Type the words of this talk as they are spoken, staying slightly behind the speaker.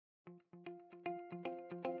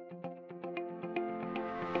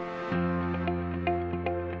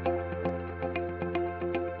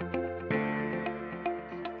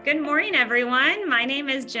Good morning, everyone. My name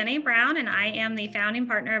is Jenni Brown, and I am the founding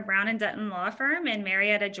partner of Brown Dutton Law Firm in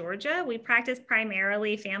Marietta, Georgia. We practice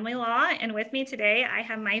primarily family law, and with me today, I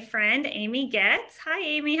have my friend, Amy Getz. Hi,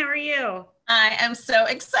 Amy. How are you? I am so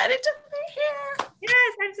excited to be here.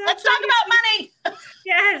 Yes, I'm so Let's excited. talk about money.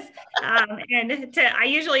 Yes. I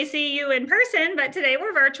usually see you in person, but today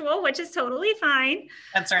we're virtual, which is totally fine.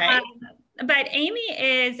 That's right. But Amy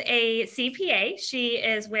is a CPA. She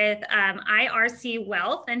is with IRC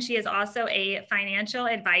Wealth, and she is also a financial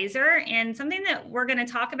advisor. And something that we're going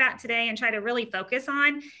to talk about today and try to really focus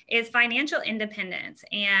on is financial independence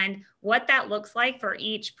and what that looks like for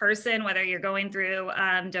each person, whether you're going through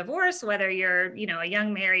divorce, whether you're, a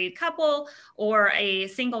young married couple or a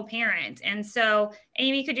single parent. And so,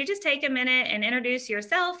 Amy, could you just take a minute and introduce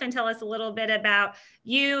yourself and tell us a little bit about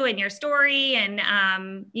you and your story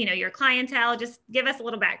and, your clientele? Just give us a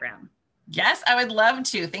little background. Yes, I would love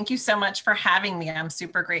to. Thank you so much for having me. I'm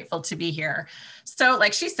super grateful to be here. So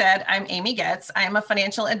like she said, I'm Amy Getz. I'm a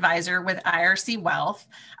financial advisor with IRC Wealth.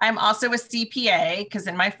 I'm also a CPA because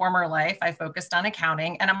in my former life, I focused on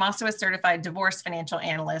accounting, and I'm also a certified divorce financial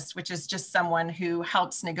analyst, which is just someone who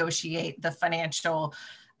helps negotiate the financial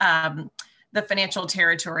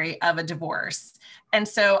territory of a divorce. And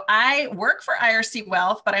so I work for IRC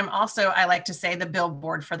Wealth, but I'm also, I like to say, the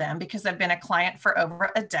billboard for them because I've been a client for over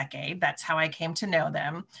a decade. That's how I came to know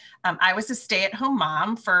them. I was a stay-at-home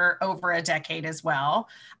mom for over a decade as well.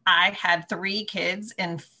 I had 3 kids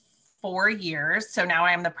in 4 years. So now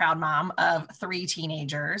I am the proud mom of 3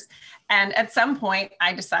 teenagers. And at some point,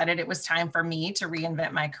 I decided it was time for me to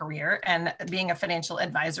reinvent my career. And being a financial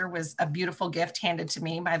advisor was a beautiful gift handed to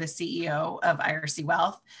me by the CEO of IRC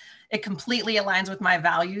Wealth. It completely aligns with my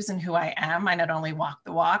values and who I am. I not only walk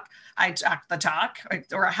the walk, I talk the talk,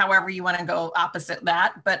 or however you want to go opposite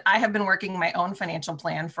that. But I have been working my own financial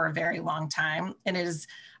plan for a very long time. And it is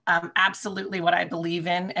absolutely what I believe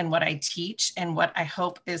in and what I teach and what I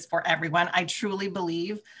hope is for everyone. I truly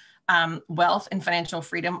believe wealth and financial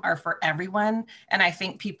freedom are for everyone. And I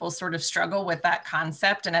think people sort of struggle with that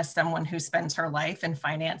concept. And as someone who spends her life in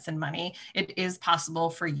finance and money, it is possible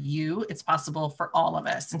for you. It's possible for all of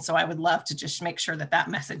us. And so I would love to just make sure that that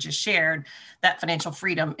message is shared, that financial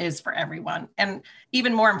freedom is for everyone. And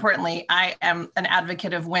even more importantly, I am an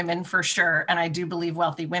advocate of women for sure. And I do believe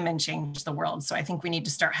wealthy women change the world. So I think we need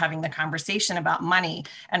to start having the conversation about money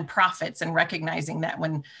and profits and recognizing that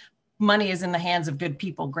when money is in the hands of good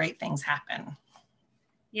people, great things happen.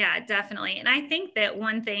 Yeah, definitely. And I think that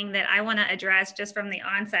one thing that I want to address just from the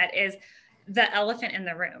onset is the elephant in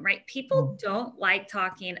the room, right? People don't like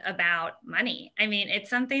talking about money. I mean, it's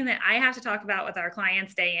something that I have to talk about with our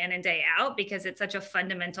clients day in and day out because it's such a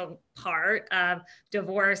fundamental part of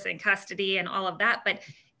divorce and custody and all of that. But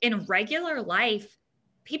in regular life,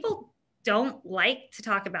 people don't like to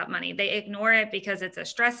talk about money. They ignore it because it's a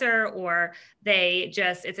stressor or it's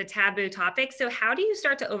a taboo topic. So how do you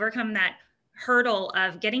start to overcome that hurdle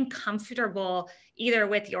of getting comfortable either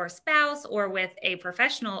with your spouse or with a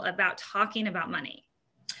professional about talking about money?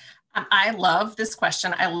 I love this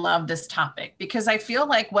question. I love this topic because I feel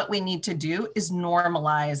like what we need to do is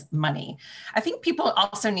normalize money. I think people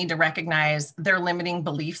also need to recognize their limiting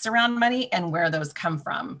beliefs around money and where those come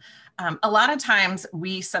from. A lot of times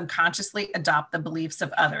we subconsciously adopt the beliefs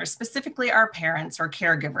of others, specifically our parents or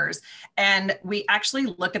caregivers. And we actually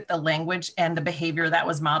look at the language and the behavior that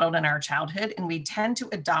was modeled in our childhood, and we tend to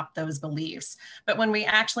adopt those beliefs. But when we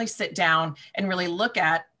actually sit down and really look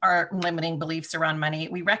at our limiting beliefs around money,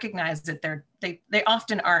 we recognize that they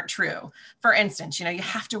often aren't true. For instance, you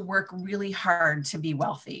have to work really hard to be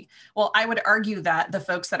wealthy. Well, I would argue that the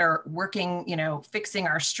folks that are working, fixing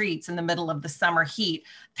our streets in the middle of the summer heat,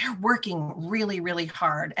 they're working really, really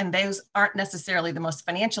hard. And those aren't necessarily the most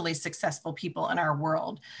financially successful people in our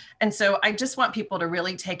world. And so I just want people to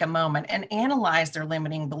really take a moment and analyze their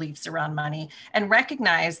limiting beliefs around money and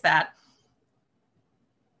recognize that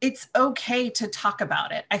it's okay to talk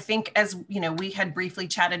about it. I think as we had briefly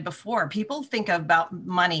chatted before, people think about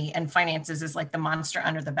money and finances as like the monster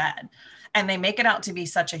under the bed, and they make it out to be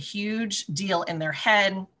such a huge deal in their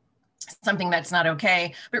head, something that's not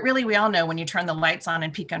okay. But really, we all know when you turn the lights on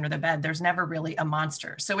and peek under the bed, there's never really a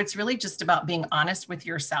monster. So it's really just about being honest with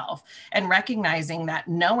yourself and recognizing that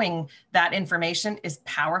knowing that information is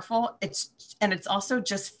powerful. It's also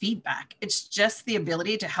just feedback. It's just the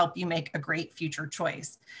ability to help you make a great future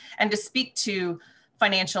choice. And to speak to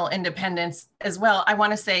financial independence as well, I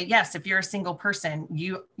want to say, yes, if you're a single person,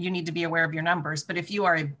 you need to be aware of your numbers. But if you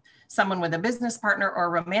are someone with a business partner or a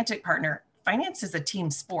romantic partner, finance is a team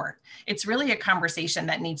sport. It's really a conversation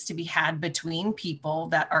that needs to be had between people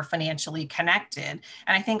that are financially connected.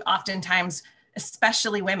 And I think oftentimes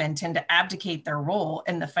especially women, tend to abdicate their role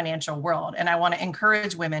in the financial world. And I want to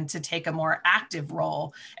encourage women to take a more active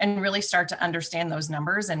role and really start to understand those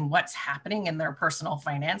numbers and what's happening in their personal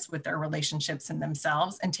finance with their relationships and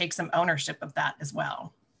themselves, and take some ownership of that as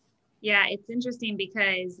well. Yeah, it's interesting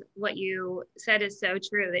because what you said is so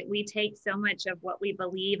true, that we take so much of what we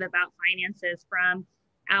believe about finances from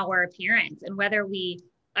our parents, and whether we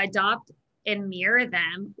adopt and mirror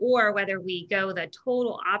them, or whether we go the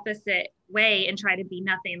total opposite way and try to be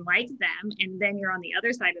nothing like them, and then you're on the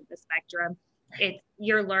other side of the spectrum.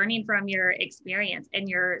 You're learning from your experience, and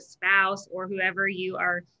your spouse or whoever you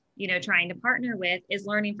are, trying to partner with is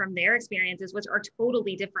learning from their experiences, which are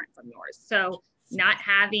totally different from yours. So not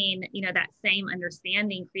having, that same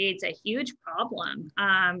understanding creates a huge problem.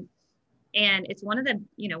 And it's one of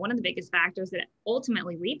the biggest factors that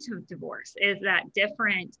ultimately lead to divorce, is that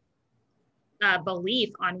different belief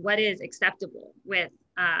on what is acceptable with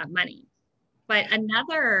money. But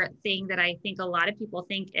another thing that I think a lot of people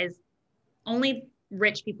think is only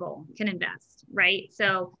rich people can invest, right?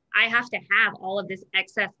 So I have to have all of this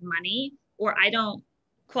excess money or I don't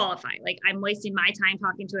qualify. Like, I'm wasting my time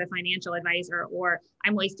talking to a financial advisor, or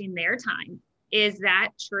I'm wasting their time. Is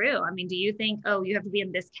that true? I mean, do you think, you have to be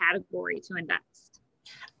in this category to invest?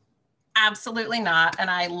 Absolutely not. And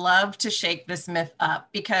I love to shake this myth up,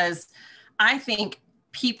 because I think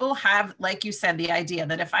people have, like you said, the idea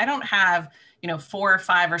that if I don't have, 4 or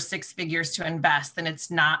 5 or 6 figures to invest, then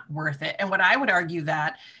it's not worth it. And what I would argue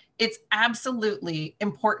that it's absolutely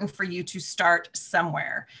important for you to start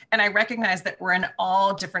somewhere. And I recognize that we're in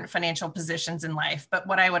all different financial positions in life. But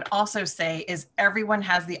what I would also say is everyone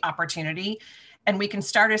has the opportunity. And we can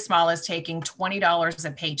start as small as taking $20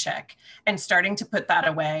 a paycheck and starting to put that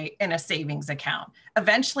away in a savings account.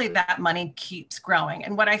 Eventually, that money keeps growing.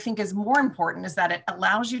 And what I think is more important is that it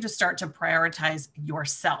allows you to start to prioritize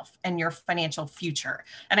yourself and your financial future.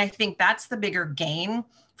 And I think that's the bigger gain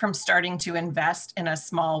from starting to invest in a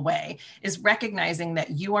small way, is recognizing that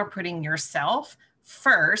you are putting yourself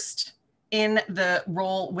first in the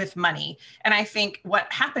role with money. And I think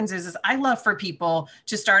what happens is I love for people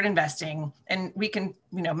to start investing, and we can,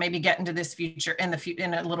 maybe get into this future in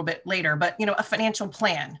a little bit later, but, a financial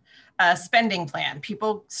plan, a spending plan.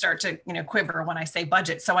 People start to, quiver when I say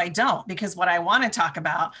budget. So I don't, because what I want to talk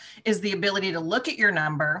about is the ability to look at your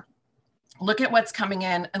number, look at what's coming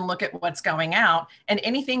in and look at what's going out, and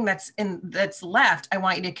anything that's left, I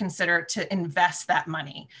want you to consider to invest that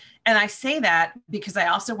money. And I say that because I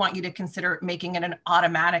also want you to consider making it an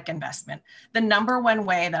automatic investment. The number one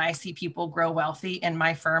way that I see people grow wealthy in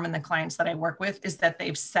my firm and the clients that I work with is that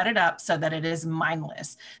they've set it up so that it is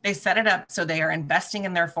mindless. They set it up so they are investing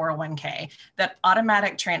in their 401k, that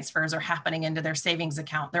automatic transfers are happening into their savings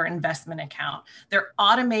account, their investment account. They're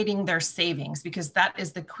automating their savings, because that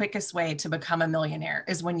is the quickest way to become a millionaire,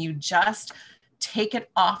 is when you just take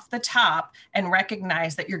it off the top and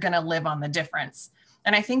recognize that you're going to live on the difference.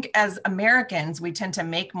 And I think as Americans, we tend to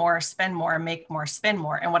make more, spend more, make more, spend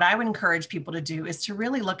more. And what I would encourage people to do is to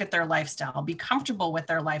really look at their lifestyle, be comfortable with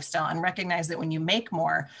their lifestyle, and recognize that when you make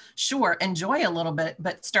more, sure, enjoy a little bit,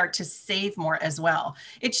 but start to save more as well.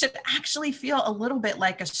 It should actually feel a little bit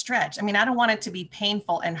like a stretch. I mean, I don't want it to be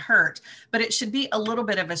painful and hurt, but it should be a little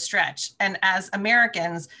bit of a stretch. And as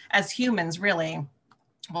Americans, as humans, really,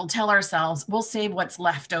 we'll tell ourselves we'll save what's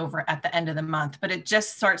left over at the end of the month, but it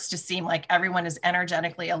just starts to seem like everyone is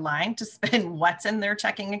energetically aligned to spend what's in their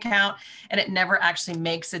checking account, and it never actually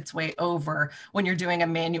makes its way over when you're doing a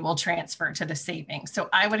manual transfer to the savings. So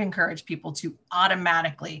I would encourage people to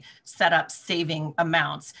automatically set up saving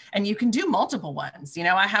amounts, and you can do multiple ones.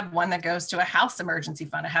 I have one that goes to a house emergency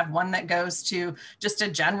fund. I have one that goes to just a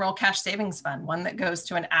general cash savings fund, one that goes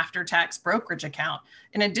to an after-tax brokerage account,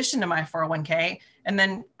 in addition to my 401k. And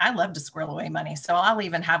then I love to squirrel away money. So I'll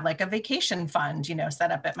even have like a vacation fund,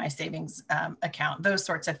 set up at my savings account, those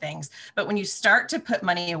sorts of things. But when you start to put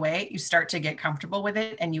money away, you start to get comfortable with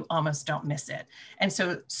it and you almost don't miss it. And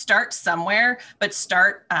so start somewhere, but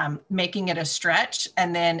start making it a stretch.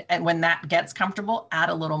 And then when that gets comfortable, add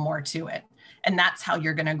a little more to it. And that's how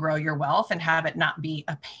you're going to grow your wealth and have it not be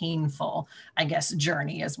a painful,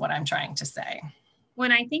 journey, is what I'm trying to say.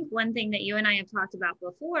 When I think one thing that you and I have talked about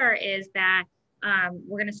before is that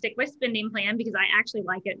we're going to stick with spending plan, because I actually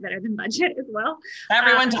like it better than budget as well.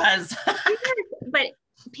 Everyone does. But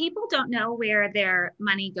people don't know where their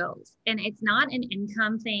money goes. And it's not an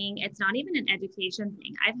income thing. It's not even an education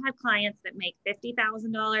thing. I've had clients that make $50,000,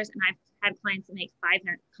 and I've had clients that make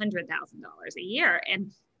 $500,000 a year.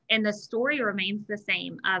 And the story remains the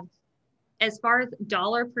same of, as far as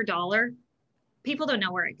dollar per dollar, people don't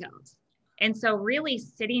know where it goes. And so really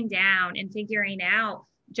sitting down and figuring out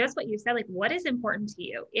just what you said, like what is important to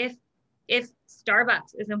you? If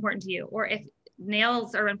Starbucks is important to you, or if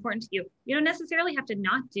nails are important to you, you don't necessarily have to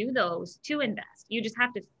not do those to invest. You just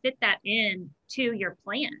have to fit that in to your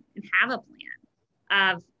plan and have a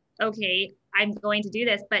plan of, okay, I'm going to do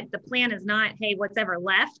this, but the plan is not, hey, what's ever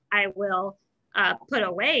left, I will put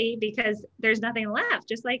away, because there's nothing left.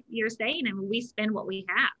 Just like you're saying, and we spend what we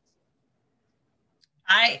have.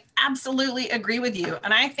 I absolutely agree with you.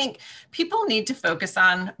 And I think people need to focus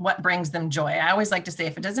on what brings them joy. I always like to say,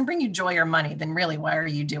 if it doesn't bring you joy or money, then really, why are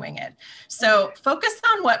you doing it? So focus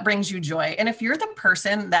on what brings you joy. And if you're the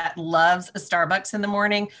person that loves a Starbucks in the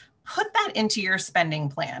morning, put that into your spending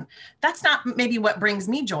plan. That's not maybe what brings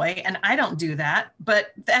me joy, and I don't do that,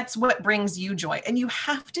 but that's what brings you joy. And you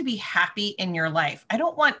have to be happy in your life. I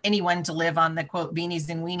don't want anyone to live on the quote beanies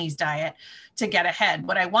and weenies diet to get ahead.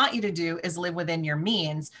 What I want you to do is live within your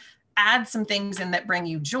means, add some things in that bring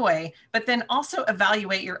you joy, but then also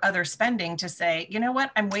evaluate your other spending to say, you know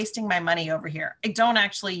what, I'm wasting my money over here. I don't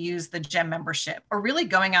actually use the gym membership, or really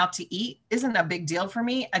going out to eat isn't a big deal for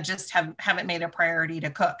me. I just haven't made a priority to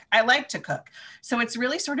cook. I like to cook. So it's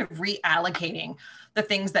really sort of reallocating the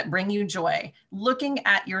things that bring you joy, looking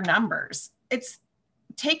at your numbers. It's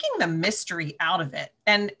taking the mystery out of it.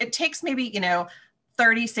 And it takes maybe,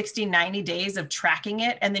 30, 60, 90 days of tracking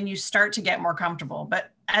it, and then you start to get more comfortable. But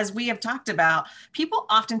as we have talked about, people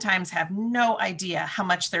oftentimes have no idea how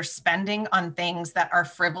much they're spending on things that are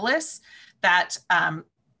frivolous, that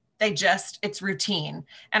it's routine.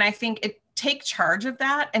 And I think take charge of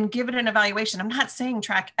that and give it an evaluation. I'm not saying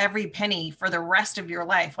track every penny for the rest of your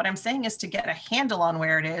life. What I'm saying is to get a handle on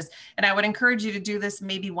where it is. And I would encourage you to do this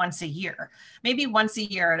maybe once a year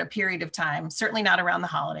at a period of time, certainly not around the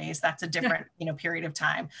holidays. That's a different, period of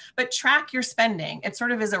time, but track your spending. It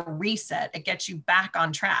sort of is a reset. It gets you back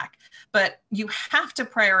on track, but you have to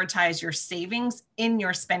prioritize your savings in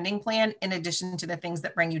your spending plan, in addition to the things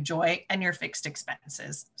that bring you joy and your fixed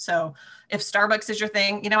expenses. So if Starbucks is your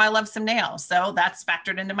thing, I love some nails, so that's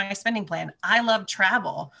factored into my spending plan. I love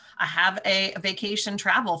travel. I have a vacation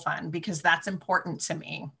travel fund because that's important to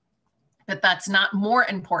me, but that's not more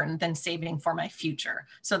important than saving for my future.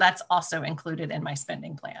 So that's also included in my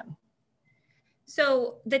spending plan.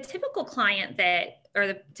 So the typical client or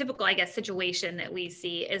the typical, situation that we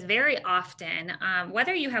see is very often,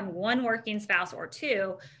 whether you have one working spouse or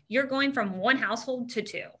two, you're going from one household to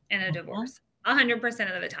two in a divorce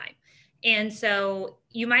 100% of the time. And so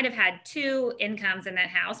you might have had two incomes in that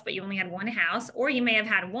house, but you only had one house, or you may have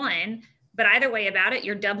had one, but either way about it,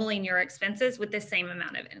 you're doubling your expenses with the same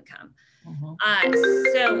amount of income.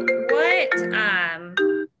 So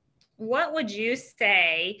what would you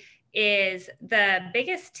say is the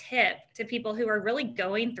biggest tip to people who are really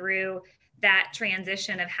going through that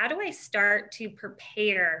transition of how do I start to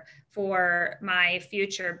prepare for my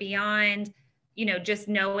future beyond, just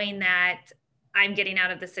knowing that I'm getting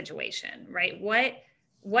out of the situation, right?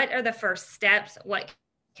 What are the first steps? What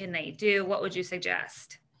can they do? What would you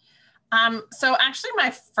suggest? So actually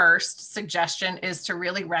my first suggestion is to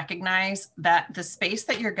really recognize that the space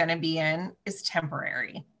that you're going to be in is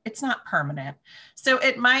temporary. It's not permanent. So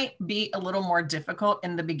it might be a little more difficult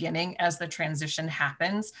in the beginning as the transition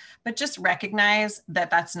happens, but just recognize that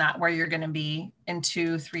that's not where you're going to be in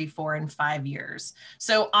 2, 3, 4, and 5 years.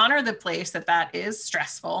 So honor the place that is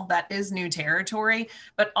stressful, that is new territory,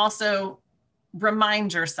 but also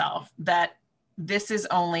remind yourself that this is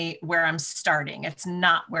only where I'm starting. It's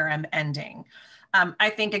not where I'm ending. I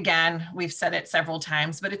think, again, we've said it several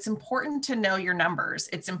times, but it's important to know your numbers.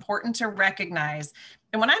 It's important to recognize.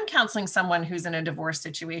 And when I'm counseling someone who's in a divorce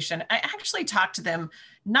situation, I actually talk to them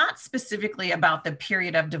not specifically about the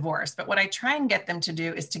period of divorce, but what I try and get them to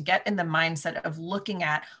do is to get in the mindset of looking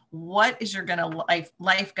at what is your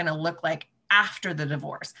life going to look like after the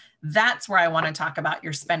divorce. That's where I want to talk about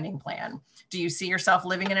your spending plan. Do you see yourself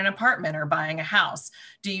living in an apartment or buying a house?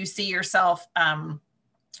 Do you see yourself,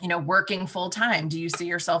 working full time? Do you see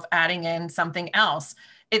yourself adding in something else?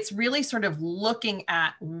 It's really sort of looking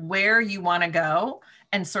at where you want to go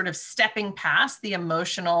and sort of stepping past the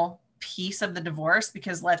emotional piece of the divorce,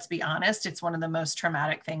 because let's be honest, it's one of the most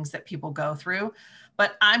traumatic things that people go through.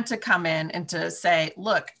 But I'm to come in and to say,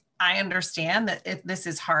 look, I understand that if this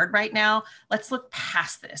is hard right now, let's look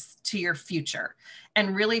past this to your future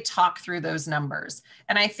and really talk through those numbers.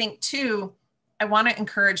 And I think too, I want to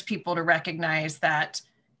encourage people to recognize that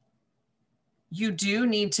you do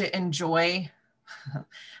need to enjoy,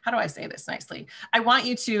 how do I say this nicely? I want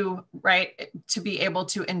you to be able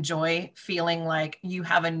to enjoy feeling like you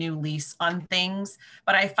have a new lease on things.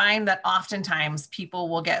 But I find that oftentimes people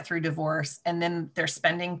will get through divorce and then their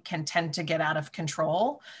spending can tend to get out of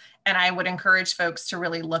control. And I would encourage folks to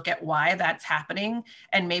really look at why that's happening.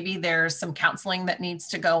 And maybe there's some counseling that needs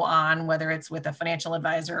to go on, whether it's with a financial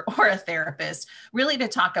advisor or a therapist, really to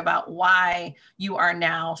talk about why you are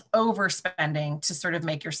now overspending to sort of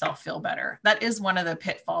make yourself feel better. That is one of the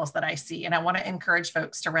pitfalls that I see. And I want to encourage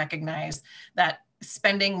folks to recognize that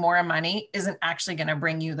spending more money isn't actually going to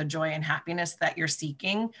bring you the joy and happiness that you're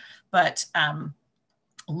seeking, but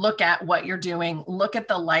look at what you're doing, look at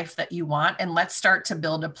the life that you want, and let's start to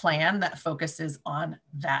build a plan that focuses on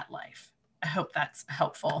that life. I hope that's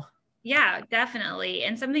helpful. Yeah, definitely.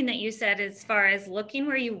 And something that you said as far as looking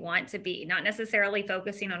where you want to be, not necessarily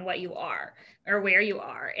focusing on what you are or where you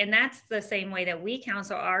are. And that's the same way that we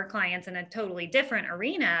counsel our clients in a totally different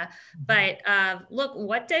arena. But look,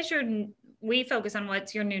 we focus on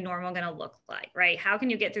what's your new normal going to look like, right? How can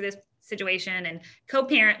you get through this situation and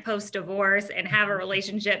co-parent post-divorce and have a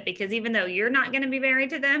relationship? Because even though you're not going to be married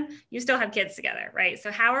to them, you still have kids together, right?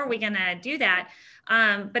 So how are we going to do that?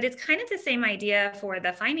 But it's kind of the same idea for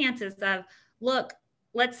the finances of, look,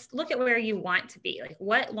 let's look at where you want to be. Like,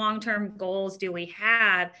 what long-term goals do we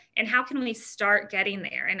have and how can we start getting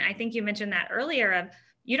there? And I think you mentioned that earlier of,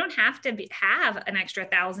 you don't have to have an extra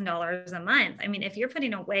 $1,000 a month. I mean, if you're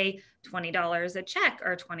putting away $20 a check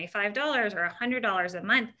or $25 or $100 a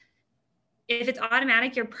month, if it's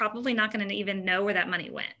automatic, you're probably not going to even know where that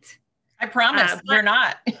money went. I promise you're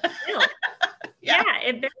not. Yeah,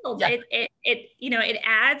 it builds. Yeah. It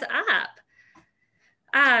adds up.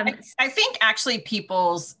 I think actually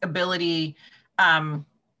people's ability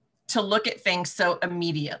to look at things so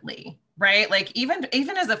immediately, right? Like even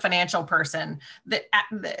as a financial person,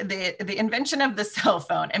 the invention of the cell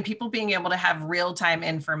phone and people being able to have real-time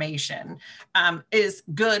information is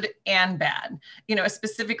good and bad.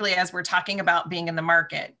 Specifically as we're talking about being in the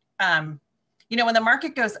market. When the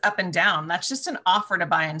market goes up and down, that's just an offer to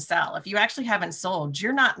buy and sell. If you actually haven't sold,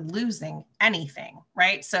 you're not losing anything,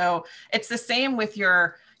 right? So it's the same with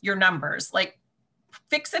your numbers. Like,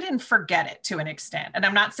 fix it and forget it to an extent. And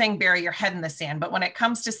I'm not saying bury your head in the sand, but when it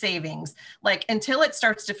comes to savings, like until it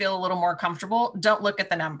starts to feel a little more comfortable, don't look at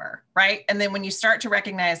the number, right? And then when you start to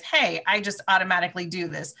recognize, hey, I just automatically do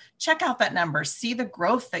this, check out that number, see the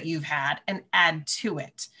growth that you've had and add to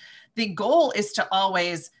it. The goal is to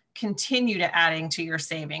always continue to adding to your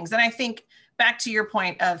savings. And I think back to your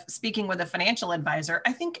point of speaking with a financial advisor,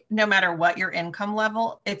 I think no matter what your income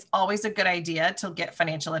level, it's always a good idea to get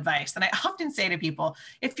financial advice. And I often say to people,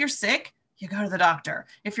 if you're sick, you go to the doctor.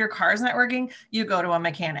 If your car's not working, you go to a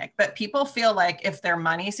mechanic. But people feel like if their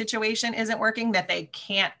money situation isn't working, that they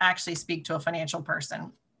can't actually speak to a financial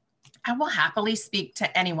person. I will happily speak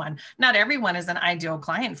to anyone. Not everyone is an ideal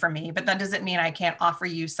client for me, but that doesn't mean I can't offer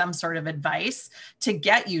you some sort of advice to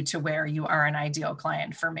get you to where you are an ideal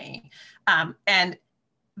client for me. And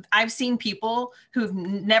I've seen people who've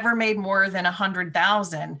never made more than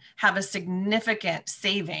 100,000 have a significant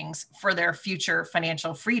savings for their future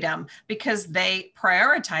financial freedom because they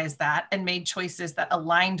prioritized that and made choices that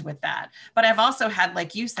aligned with that. But I've also had,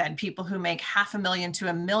 like you said, people who make $500,000 to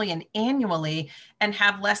 $1 million annually and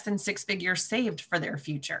have less than 6 figures saved for their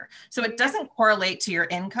future. So it doesn't correlate to your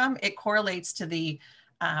income. It correlates to the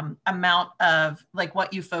amount of like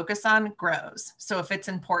what you focus on grows. So if it's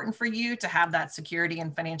important for you to have that security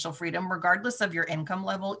and financial freedom, regardless of your income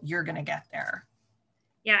level, you're going to get there.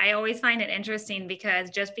 Yeah, I always find it interesting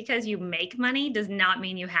because just because you make money does not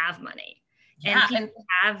mean you have money. Yeah, and people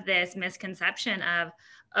have this misconception of,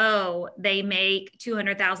 oh, they make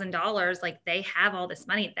 $200,000, like they have all this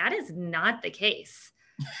money. That is not the case.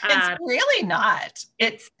 It's really not.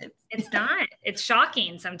 It's not. It's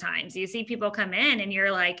shocking sometimes. You see people come in and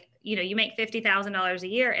you're like, you make $50,000 a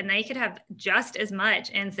year and they could have just as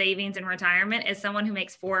much in savings and retirement as someone who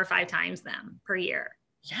makes 4 or 5 times them per year.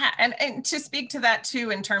 Yeah. And to speak to that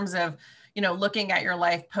too, in terms of, looking at your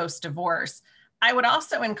life post-divorce, I would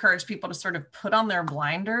also encourage people to sort of put on their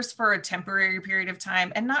blinders for a temporary period of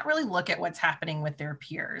time and not really look at what's happening with their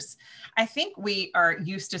peers. I think we are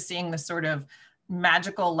used to seeing the sort of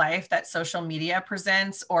magical life that social media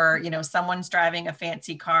presents, or someone's driving a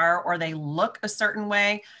fancy car or they look a certain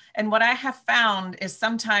way. And what I have found is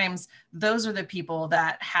sometimes those are the people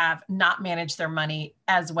that have not managed their money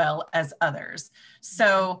as well as others.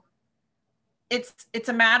 So it's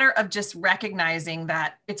a matter of just recognizing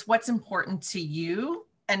that it's what's important to you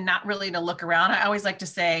and not really to look around. I always like to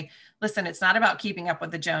say, listen, it's not about keeping up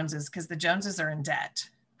with the Joneses, because the Joneses are in debt.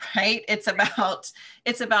 right? It's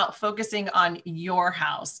about focusing on your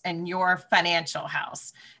house and your financial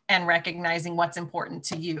house and recognizing what's important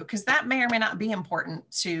to you, because that may or may not be important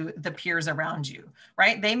to the peers around you,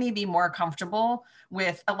 right? They may be more comfortable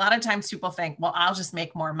with, a lot of times people think, well, I'll just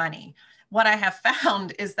make more money. What I have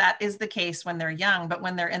found is that is the case when they're young, but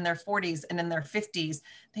when they're in their 40s and in their 50s,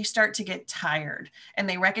 they start to get tired and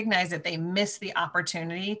they recognize that they missed the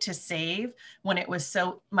opportunity to save when it was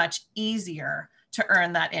so much easier to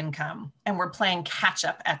earn that income. And we're playing catch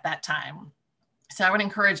up at that time. So I would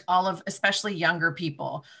encourage all of, especially younger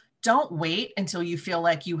people, don't wait until you feel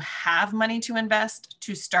like you have money to invest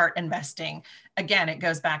to start investing. Again, it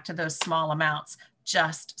goes back to those small amounts.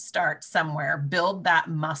 Just start somewhere, build that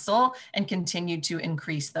muscle, and continue to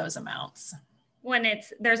increase those amounts.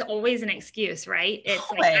 There's always an excuse, right? It's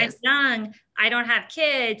always. Like, I'm young, I don't have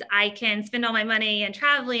kids, I can spend all my money and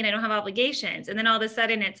traveling, I don't have obligations. And then all of a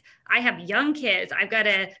sudden I have young kids, I've got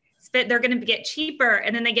to spend, they're going to get cheaper,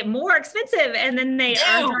 and then they get more expensive, and then they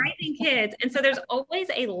are driving kids. And so there's always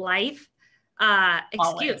a life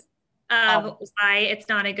excuse of why it's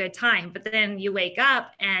not a good time. But then you wake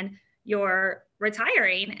up and you're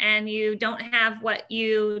retiring and you don't have what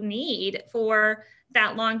you need for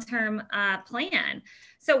that long-term plan.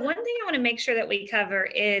 So one thing I want to make sure that we cover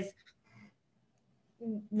is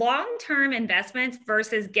long-term investments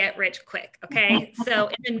versus get rich quick. Okay. So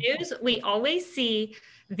in the news, we always see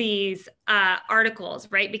these articles,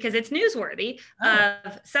 right? Because it's newsworthy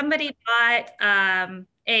of somebody bought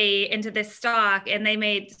into this stock and they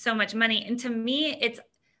made so much money. And to me,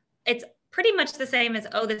 it's pretty much the same as,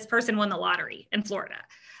 oh, this person won the lottery in Florida.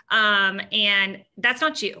 And that's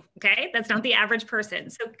not you, okay? That's not the average person.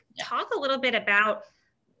 So talk a little bit about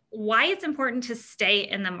why it's important to stay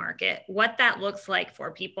in the market, what that looks like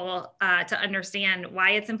for people to understand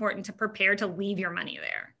why it's important to prepare to leave your money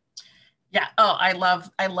there. Yeah. Oh, I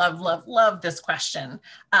love this question.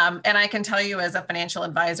 And I can tell you as a financial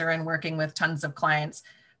advisor and working with tons of clients,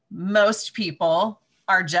 most people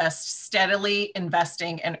are just steadily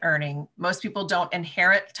investing and earning. Most people don't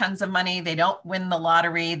inherit tons of money. They don't win the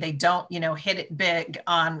lottery. They don't, hit it big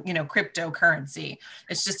on, cryptocurrency.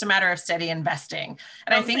 It's just a matter of steady investing.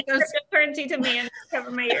 And I think those cryptocurrency to me and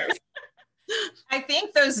cover my ears. I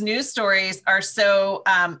think those news stories are so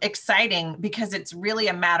exciting because it's really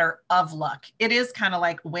a matter of luck. It is kind of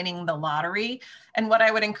like winning the lottery. And what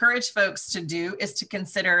I would encourage folks to do is to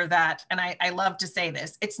consider that, and I love to say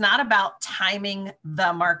this, it's not about timing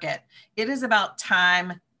the market. It is about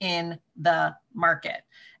time in the market.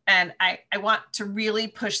 And I want to really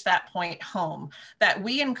push that point home, that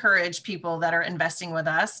we encourage people that are investing with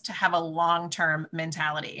us to have a long-term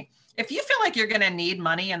mentality. If you feel like you're going to need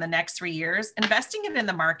money in the next 3 years, investing it in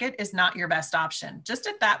the market is not your best option. Just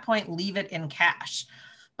at that point, leave it in cash.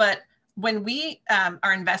 But when we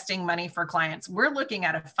are investing money for clients, we're looking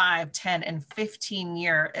at a 5, 10, and 15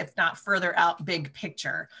 year, if not further out, big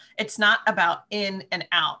picture. It's not about in and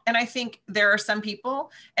out. And I think there are some people,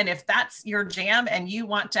 and if that's your jam and you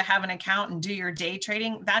want to have an account and do your day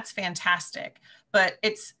trading, that's fantastic. But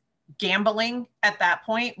it's gambling at that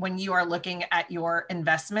point when you are looking at your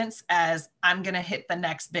investments as, I'm going to hit the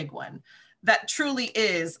next big one. That truly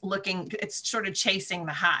is it's sort of chasing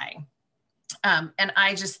the high. And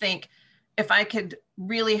I just think if I could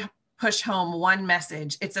really push home one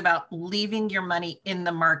message, it's about leaving your money in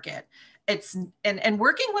the market. And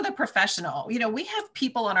working with a professional. We have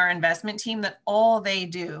people on our investment team that all they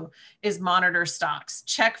do is monitor stocks,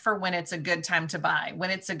 check for when it's a good time to buy, when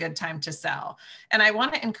it's a good time to sell. And I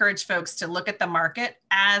want to encourage folks to look at the market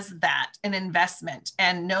as that, an investment,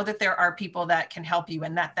 and know that there are people that can help you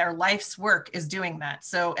and that their life's work is doing that.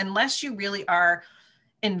 So unless you really are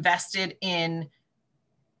invested in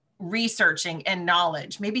researching and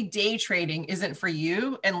knowledge, maybe day trading isn't for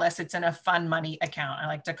you unless it's in a fun money account. I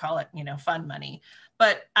like to call it, fun money.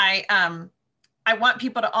 But I want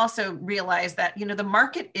people to also realize that, the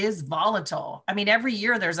market is volatile. I mean, every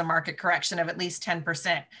year there's a market correction of at least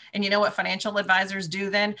 10%. And you know what financial advisors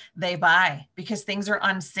do then? They buy because things are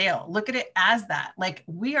on sale. Look at it as that. Like,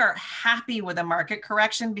 we are happy with a market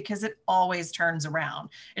correction because it always turns around.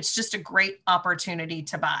 It's just a great opportunity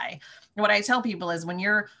to buy. And what I tell people is when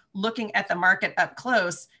you're looking at the market up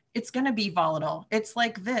close, it's going to be volatile. It's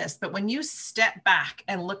like this. But when you step back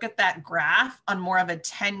and look at that graph on more of a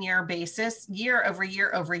 10-year basis, year over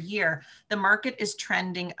year over year, the market is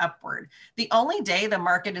trending upward. The only day the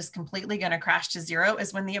market is completely going to crash to zero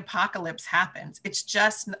is when the apocalypse happens. It's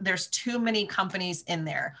just, there's too many companies in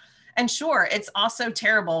there. And sure, it's also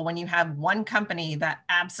terrible when you have one company that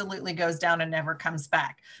absolutely goes down and never comes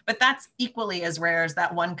back. But that's equally as rare as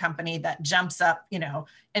that one company that jumps up,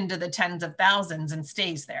 into the tens of thousands and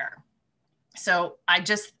stays there. So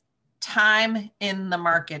time in the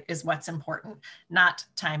market is what's important, not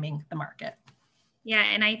timing the market. Yeah.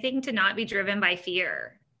 And I think to not be driven by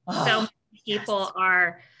fear. Oh, so many people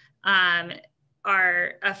are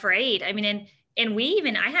afraid. I mean, and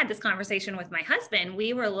I had this conversation with my husband.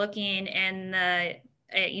 We were looking in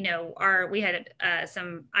we had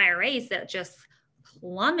some IRAs that just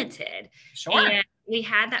plummeted. Sure. And we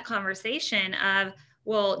had that conversation of,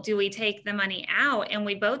 well, do we take the money out? And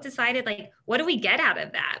we both decided, like, what do we get out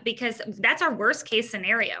of that? Because that's our worst case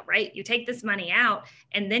scenario, right? You take this money out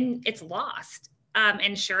and then it's lost.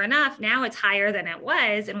 And sure enough, now it's higher than it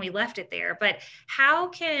was, and we left it there. But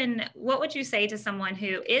what would you say to someone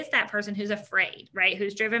who is that person who's afraid, right?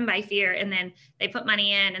 Who's driven by fear, and then they put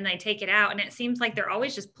money in and they take it out, and it seems like they're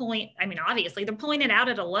always just obviously they're pulling it out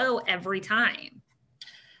at a low every time.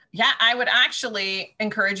 Yeah, I would actually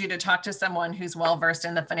encourage you to talk to someone who's well-versed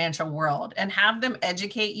in the financial world and have them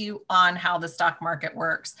educate you on how the stock market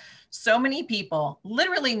works. So many people,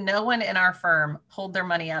 literally no one in our firm pulled their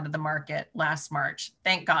money out of the market last March,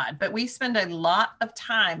 thank God. But we spend a lot of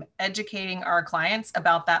time educating our clients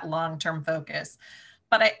about that long-term focus.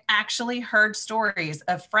 But I actually heard stories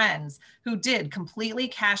of friends who did completely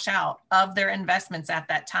cash out of their investments at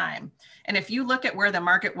that time. And if you look at where the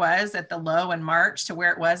market was at the low in March to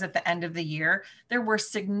where it was at the end of the year, there were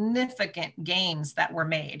significant gains that were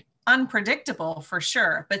made. Unpredictable for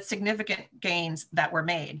sure, but significant gains that were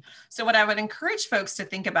made. So what I would encourage folks to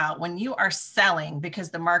think about when you are selling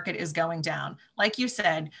because the market is going down, like you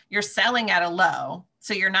said, you're selling at a low,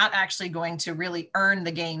 so you're not actually going to really earn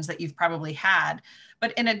the gains that you've probably had.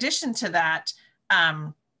 But in addition to that,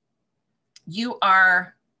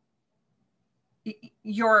 you're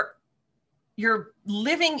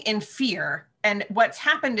living in fear. And what's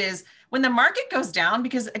happened is when the market goes down,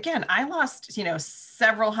 because again, I lost,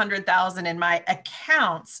 several $100,000 in my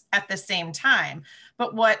accounts at the same time.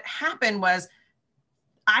 But what happened was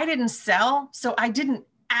I didn't sell, so I didn't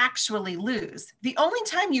actually lose. The only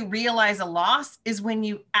time you realize a loss is when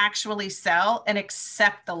you actually sell and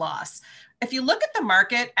accept the loss. If you look at the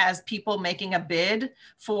market as people making a bid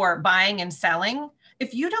for buying and selling,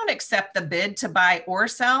 if you don't accept the bid to buy or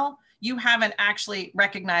sell, you haven't actually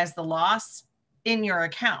recognized the loss in your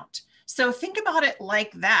account. So think about it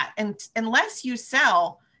like that. And unless you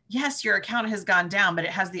sell, yes, your account has gone down, but it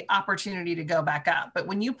has the opportunity to go back up. But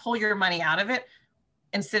when you pull your money out of it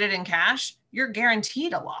and sit it in cash, you're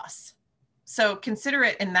guaranteed a loss. So consider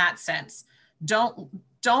it in that sense. Don't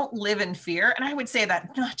live in fear. And I would say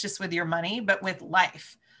that not just with your money, but with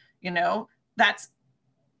life. That's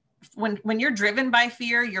when you're driven by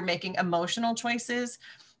fear, you're making emotional choices,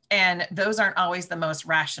 and those aren't always the most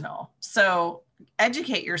rational. So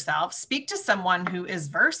educate yourself, speak to someone who is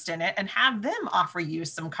versed in it, and have them offer you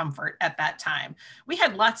some comfort at that time. We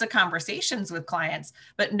had lots of conversations with clients,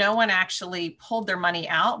 but no one actually pulled their money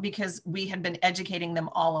out because we had been educating them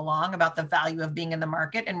all along about the value of being in the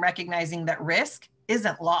market and recognizing that risk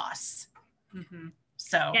isn't loss. Mm-hmm.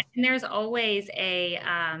 So, yeah, and it's always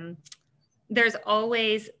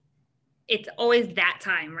that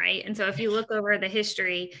time, right? And so if you look over the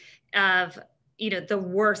history of, the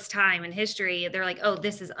worst time in history, they're like, oh,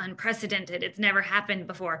 this is unprecedented. It's never happened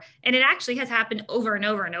before. And it actually has happened over and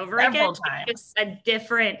over and over several again. times. It's a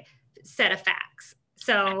different set of facts.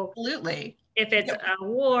 So absolutely. If it's a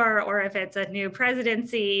war, or if it's a new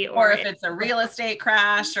presidency, or if it's a real estate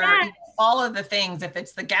crash, or all of the things, if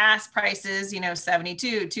it's the gas prices,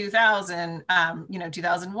 72, 2000,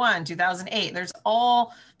 2001, 2008,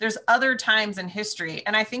 there's other times in history.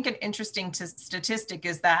 And I think an interesting statistic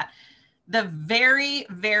is that the very,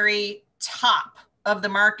 very top of the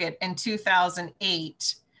market in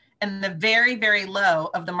 2008 and the very, very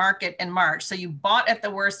low of the market in March. So you bought at the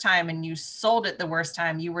worst time and you sold at the worst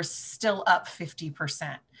time, you were still up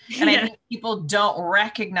 50%. And I think people don't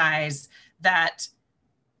recognize that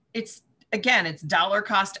it's dollar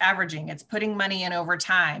cost averaging. It's putting money in over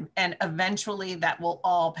time, and eventually that will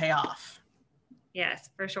all pay off. Yes,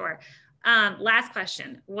 for sure. Last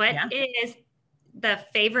question. What is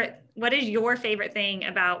your favorite thing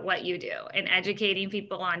about what you do in educating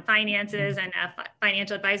people on finances and a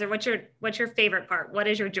financial advisor? What's your favorite part? What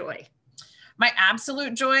is your joy? My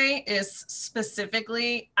absolute joy is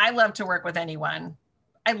specifically, I love to work with anyone.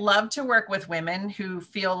 I love to work with women who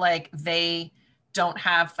feel like they don't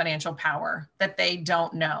have financial power, that they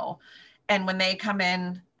don't know. And when they come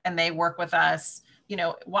in and they work with us, you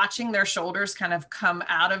know, watching their shoulders kind of come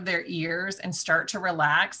out of their ears and start to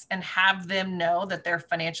relax and have them know that their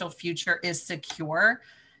financial future is secure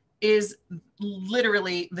is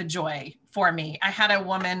literally the joy for me. I had a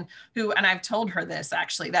woman who, and I've told her this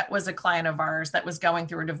actually, that was a client of ours that was going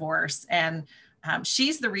through a divorce. And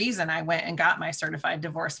she's the reason I went and got my certified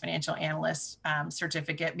divorce financial analyst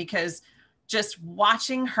certificate, because just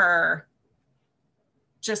watching her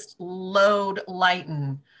just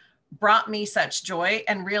lighten brought me such joy,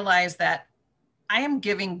 and realized that I am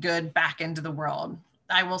giving good back into the world.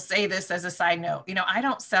 I will say this as a side note, you know, I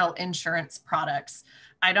don't sell insurance products.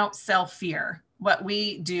 I don't sell fear. What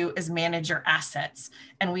we do is manage your assets,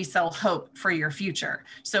 and we sell hope for your future.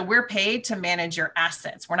 So we're paid to manage your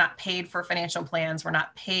assets. We're not paid for financial plans. We're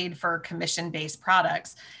not paid for commission-based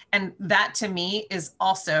products. And that to me is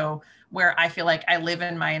also where I feel like I live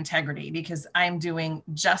in my integrity, because I'm doing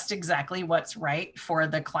just exactly what's right for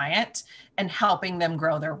the client and helping them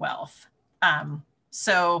grow their wealth.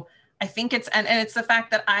 So I think it's, and it's the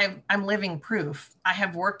fact that I'm living proof. I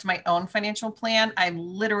have worked my own financial plan. I've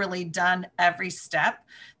literally done every step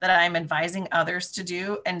that I'm advising others to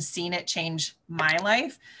do and seen it change my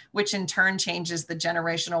life, which in turn changes the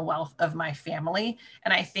generational wealth of my family.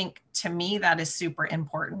 And I think to me, that is super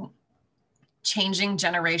important. Changing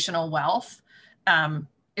generational wealth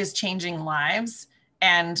is changing lives.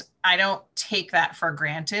 And I don't take that for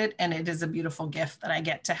granted. And it is a beautiful gift that I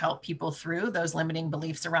get to help people through those limiting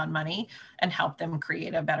beliefs around money and help them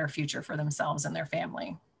create a better future for themselves and their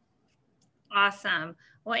family. Awesome.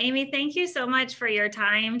 Well, Amy, thank you so much for your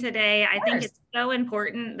time today. I think it's so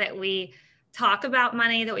important that we talk about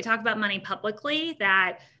money, that we talk about money publicly,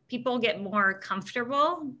 that people get more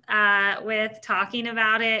comfortable with talking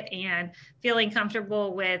about it and feeling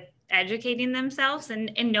comfortable with educating themselves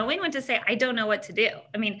and knowing when to say, I don't know what to do.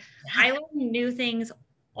 I mean, I learn new things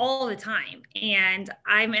all the time, and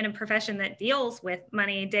I'm in a profession that deals with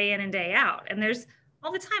money day in and day out. And there's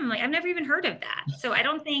all the time, I'm like, I've never even heard of that. So I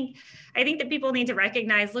think that people need to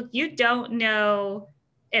recognize, look, you don't know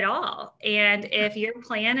it all. And if your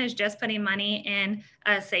plan is just putting money in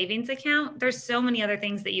a savings account, there's so many other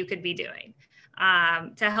things that you could be doing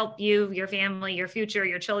to help you, your family, your future,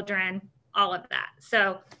 your children, all of that.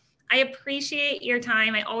 So I appreciate your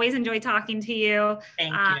time. I always enjoy talking to you.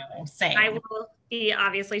 Thank you. Same. I will be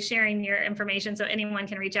obviously sharing your information so anyone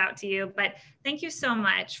can reach out to you, but thank you so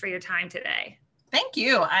much for your time today. Thank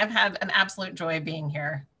you. I've had an absolute joy being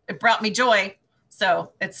here. It brought me joy.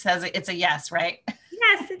 So it says it's a yes, right?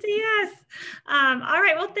 Yes, it's a yes. All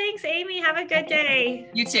right. Well, thanks, Amy. Have a good day.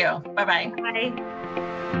 You too. Bye-bye. Bye.